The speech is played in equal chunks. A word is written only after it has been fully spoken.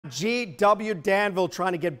G.W Danville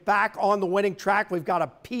trying to get back on the winning track. We've got a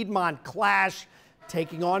Piedmont Clash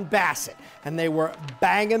taking on Bassett. And they were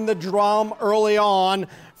banging the drum early on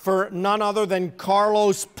for none other than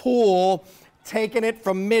Carlos Poole, taking it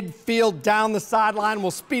from midfield down the sideline.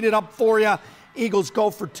 We'll speed it up for you. Eagles go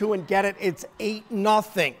for two and get it. It's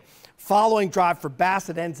 8-0. Following drive for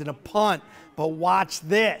Bassett ends in a punt. But watch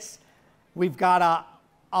this. We've got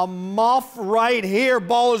a muff right here.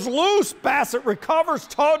 Ball is loose. Bassett recovers.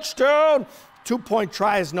 Touchdown. 2-point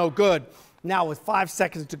try is no good. Now with 5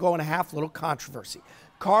 seconds to go and a half, little controversy.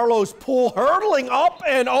 Carlos Poole hurdling up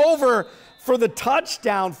and over for the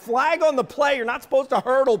touchdown. Flag on the play. You're not supposed to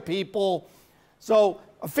hurdle people. So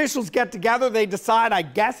officials get together. They decide, I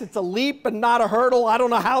guess it's a leap and not a hurdle. I don't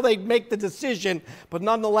know how they'd make the decision, but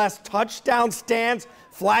nonetheless, touchdown stands.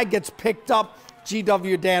 Flag gets picked up.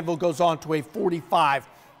 G.W. Danville goes on to a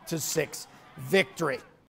 45-6 victory.